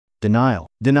Denial.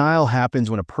 Denial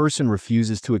happens when a person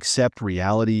refuses to accept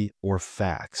reality or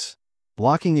facts,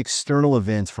 blocking external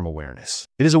events from awareness.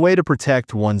 It is a way to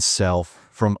protect oneself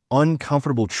from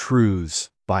uncomfortable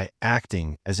truths by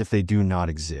acting as if they do not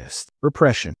exist.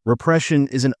 Repression. Repression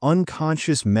is an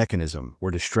unconscious mechanism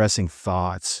where distressing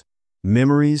thoughts,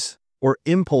 memories, or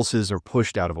impulses are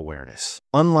pushed out of awareness.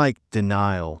 Unlike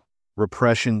denial,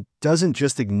 repression doesn't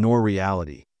just ignore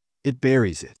reality, it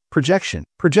buries it. Projection.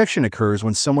 Projection occurs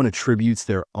when someone attributes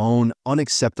their own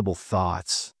unacceptable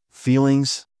thoughts,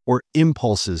 feelings, or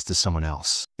impulses to someone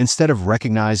else. Instead of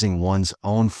recognizing one's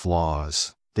own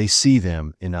flaws, they see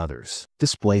them in others.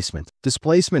 Displacement.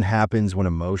 Displacement happens when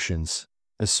emotions,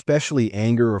 especially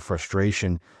anger or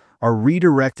frustration, are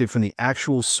redirected from the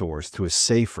actual source to a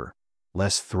safer,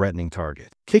 less threatening target.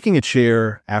 Kicking a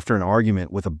chair after an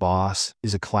argument with a boss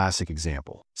is a classic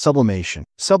example. Sublimation.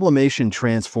 Sublimation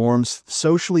transforms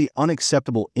socially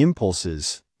unacceptable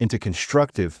impulses into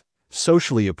constructive,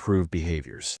 socially approved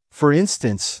behaviors. For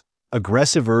instance,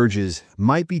 aggressive urges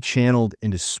might be channeled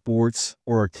into sports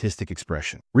or artistic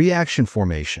expression. Reaction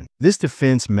formation. This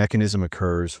defense mechanism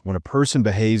occurs when a person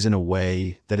behaves in a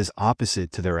way that is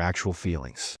opposite to their actual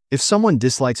feelings. If someone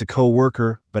dislikes a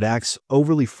coworker but acts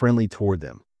overly friendly toward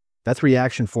them, that's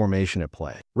reaction formation at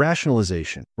play.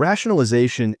 Rationalization.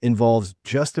 Rationalization involves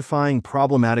justifying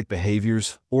problematic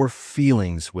behaviors or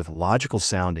feelings with logical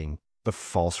sounding but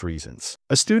false reasons.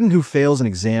 A student who fails an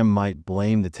exam might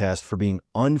blame the test for being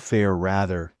unfair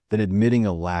rather than admitting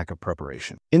a lack of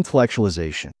preparation.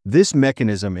 Intellectualization. This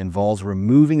mechanism involves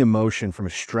removing emotion from a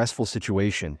stressful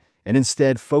situation and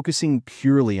instead focusing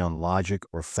purely on logic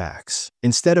or facts.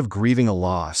 Instead of grieving a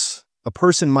loss, a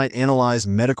person might analyze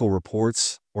medical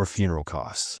reports or funeral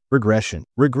costs. Regression.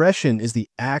 Regression is the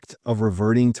act of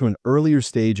reverting to an earlier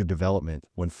stage of development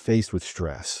when faced with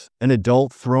stress. An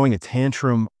adult throwing a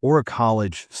tantrum or a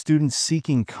college student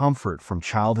seeking comfort from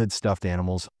childhood stuffed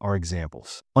animals are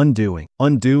examples. Undoing.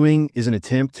 Undoing is an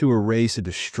attempt to erase a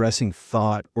distressing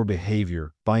thought or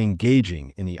behavior by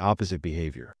engaging in the opposite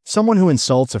behavior. Someone who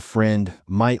insults a friend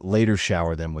might later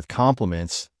shower them with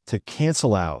compliments to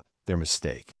cancel out their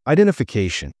mistake.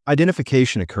 Identification.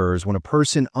 Identification occurs when a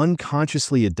person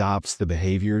unconsciously adopts the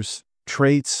behaviors,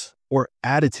 traits, or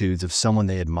attitudes of someone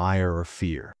they admire or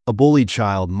fear. A bullied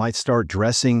child might start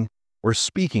dressing or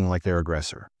speaking like their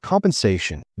aggressor.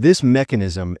 Compensation. This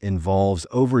mechanism involves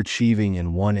overachieving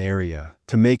in one area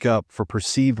to make up for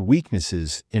perceived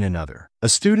weaknesses in another. A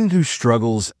student who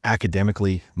struggles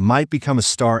academically might become a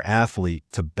star athlete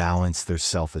to balance their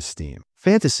self-esteem.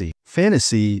 Fantasy.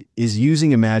 Fantasy is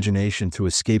using imagination to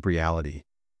escape reality,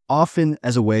 often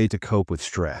as a way to cope with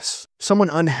stress. Someone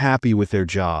unhappy with their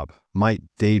job might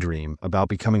daydream about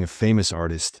becoming a famous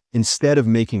artist instead of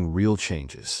making real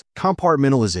changes.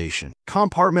 Compartmentalization.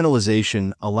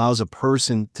 Compartmentalization allows a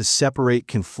person to separate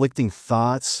conflicting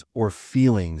thoughts or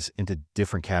feelings into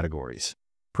different categories,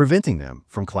 preventing them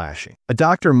from clashing. A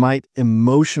doctor might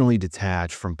emotionally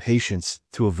detach from patients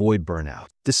to avoid burnout.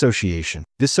 Dissociation.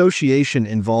 Dissociation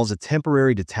involves a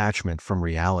temporary detachment from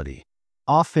reality,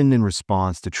 often in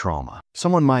response to trauma.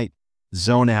 Someone might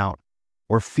zone out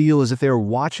or feel as if they are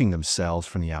watching themselves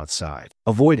from the outside.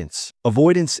 Avoidance.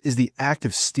 Avoidance is the act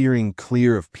of steering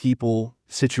clear of people,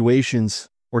 situations,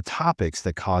 or topics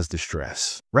that cause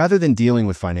distress. Rather than dealing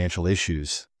with financial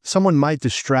issues, someone might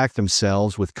distract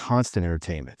themselves with constant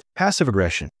entertainment. Passive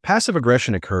aggression. Passive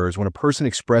aggression occurs when a person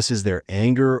expresses their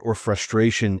anger or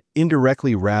frustration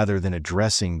indirectly rather than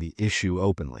addressing the issue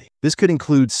openly. This could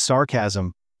include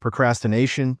sarcasm,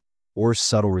 procrastination, or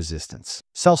subtle resistance.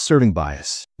 Self-serving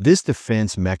bias. This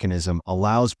defense mechanism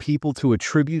allows people to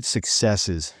attribute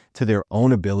successes to their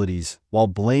own abilities while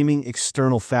blaming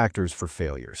external factors for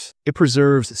failures. It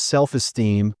preserves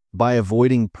self-esteem by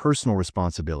avoiding personal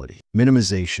responsibility.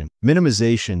 Minimization.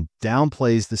 Minimization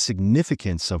downplays the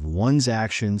significance of one's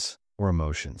actions or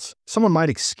emotions. Someone might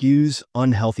excuse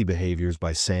unhealthy behaviors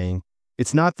by saying,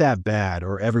 "It's not that bad,"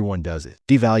 or "everyone does it."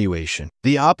 Devaluation.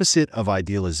 The opposite of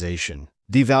idealization.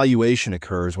 Devaluation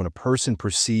occurs when a person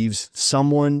perceives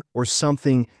someone or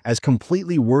something as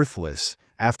completely worthless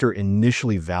after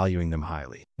initially valuing them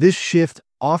highly. This shift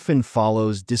often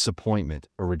follows disappointment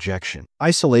or rejection.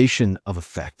 Isolation of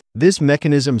affect. This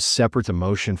mechanism separates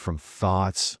emotion from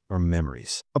thoughts or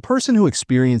memories. A person who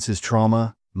experiences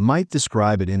trauma might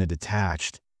describe it in a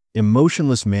detached,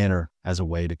 emotionless manner as a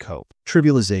way to cope.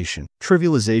 Trivialization.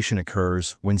 Trivialization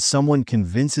occurs when someone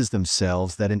convinces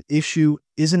themselves that an issue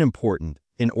isn't important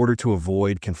in order to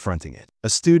avoid confronting it. A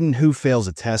student who fails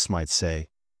a test might say,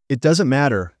 "It doesn't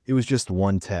matter, it was just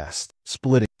one test."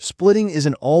 Splitting. Splitting is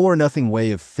an all-or-nothing way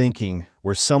of thinking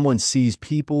where someone sees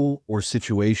people or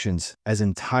situations as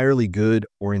entirely good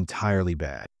or entirely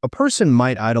bad. A person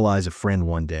might idolize a friend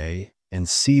one day and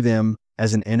see them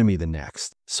as an enemy the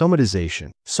next. Somatization.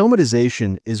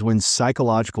 Somatization is when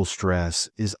psychological stress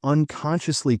is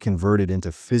unconsciously converted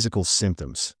into physical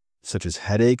symptoms, such as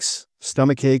headaches,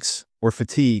 stomach aches, or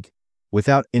fatigue,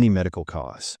 without any medical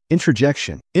cause.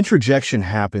 Introjection. Introjection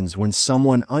happens when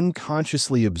someone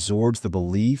unconsciously absorbs the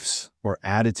beliefs or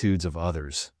attitudes of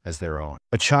others as their own.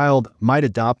 A child might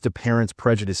adopt a parent's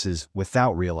prejudices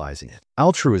without realizing it.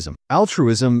 Altruism.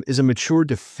 Altruism is a mature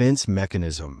defense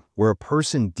mechanism where a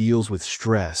person deals with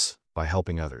stress by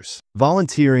helping others.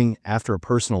 Volunteering after a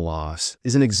personal loss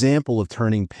is an example of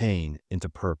turning pain into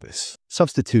purpose.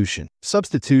 Substitution.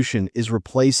 Substitution is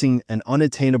replacing an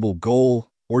unattainable goal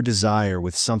or desire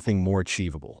with something more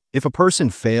achievable. If a person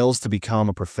fails to become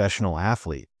a professional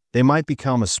athlete, they might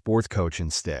become a sports coach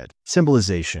instead.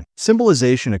 Symbolization.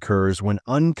 Symbolization occurs when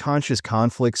unconscious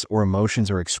conflicts or emotions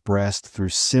are expressed through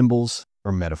symbols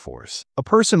or metaphors. A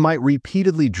person might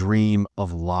repeatedly dream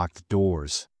of locked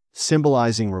doors,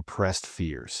 symbolizing repressed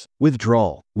fears.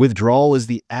 Withdrawal. Withdrawal is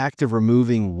the act of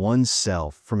removing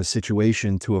oneself from a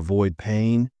situation to avoid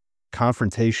pain,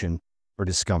 confrontation, or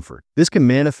discomfort. This can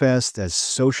manifest as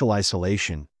social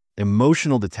isolation,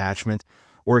 emotional detachment,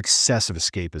 or excessive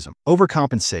escapism.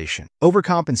 Overcompensation.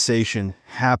 Overcompensation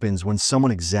happens when someone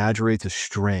exaggerates a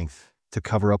strength to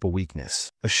cover up a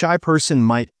weakness. A shy person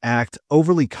might act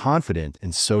overly confident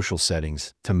in social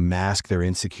settings to mask their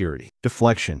insecurity.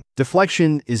 Deflection.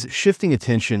 Deflection is shifting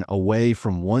attention away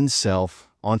from oneself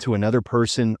onto another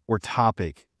person or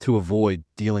topic to avoid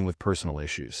dealing with personal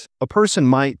issues. A person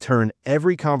might turn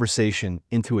every conversation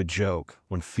into a joke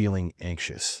when feeling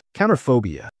anxious.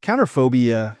 Counterphobia.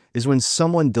 Counterphobia is when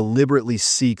someone deliberately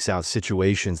seeks out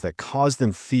situations that cause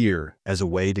them fear as a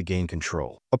way to gain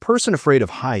control. A person afraid of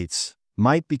heights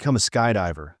might become a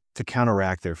skydiver to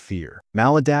counteract their fear.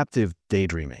 Maladaptive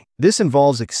daydreaming. This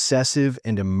involves excessive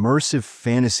and immersive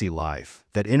fantasy life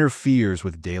that interferes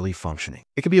with daily functioning.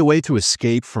 It can be a way to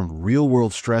escape from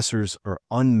real-world stressors or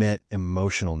unmet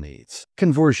emotional needs.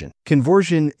 Conversion.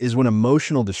 Conversion is when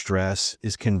emotional distress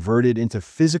is converted into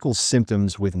physical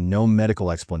symptoms with no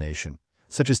medical explanation,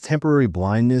 such as temporary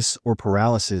blindness or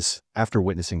paralysis after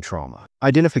witnessing trauma.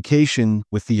 Identification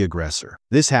with the aggressor.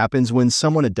 This happens when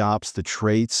someone adopts the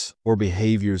traits or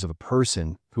behaviors of a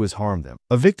person who has harmed them.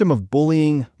 A victim of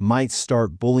bullying might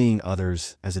start bullying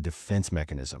others as a defense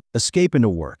mechanism. Escape into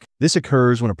work. This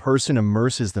occurs when a person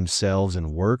immerses themselves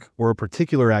in work or a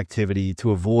particular activity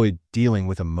to avoid dealing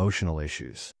with emotional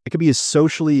issues. It can be a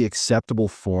socially acceptable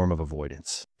form of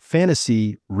avoidance.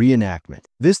 Fantasy reenactment.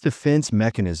 This defense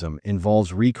mechanism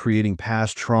involves recreating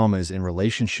past traumas in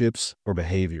relationships or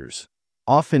behaviors,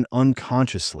 often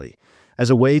unconsciously, as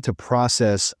a way to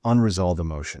process unresolved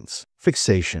emotions.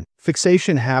 Fixation.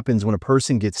 Fixation happens when a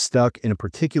person gets stuck in a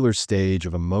particular stage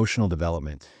of emotional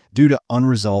development due to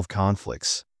unresolved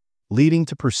conflicts, leading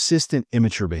to persistent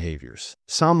immature behaviors.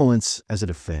 Somalence as a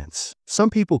defense. Some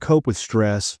people cope with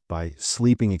stress by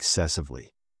sleeping excessively,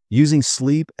 using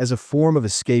sleep as a form of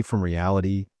escape from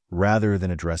reality rather than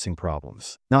addressing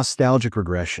problems. Nostalgic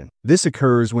regression. This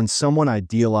occurs when someone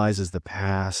idealizes the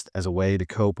past as a way to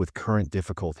cope with current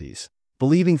difficulties,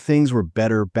 believing things were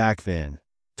better back then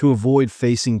to avoid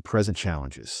facing present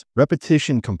challenges.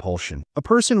 Repetition compulsion. A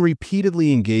person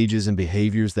repeatedly engages in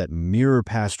behaviors that mirror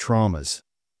past traumas,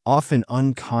 often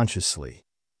unconsciously,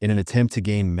 in an attempt to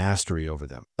gain mastery over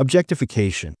them.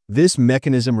 Objectification. This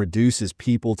mechanism reduces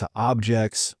people to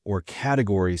objects or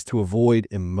categories to avoid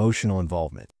emotional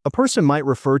involvement. A person might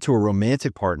refer to a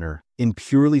romantic partner in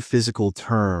purely physical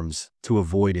terms to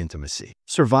avoid intimacy.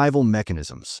 Survival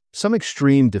mechanisms. Some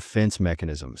extreme defense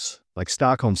mechanisms, like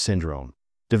Stockholm Syndrome,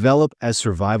 develop as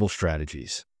survival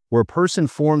strategies, where a person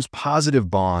forms positive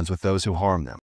bonds with those who harm them.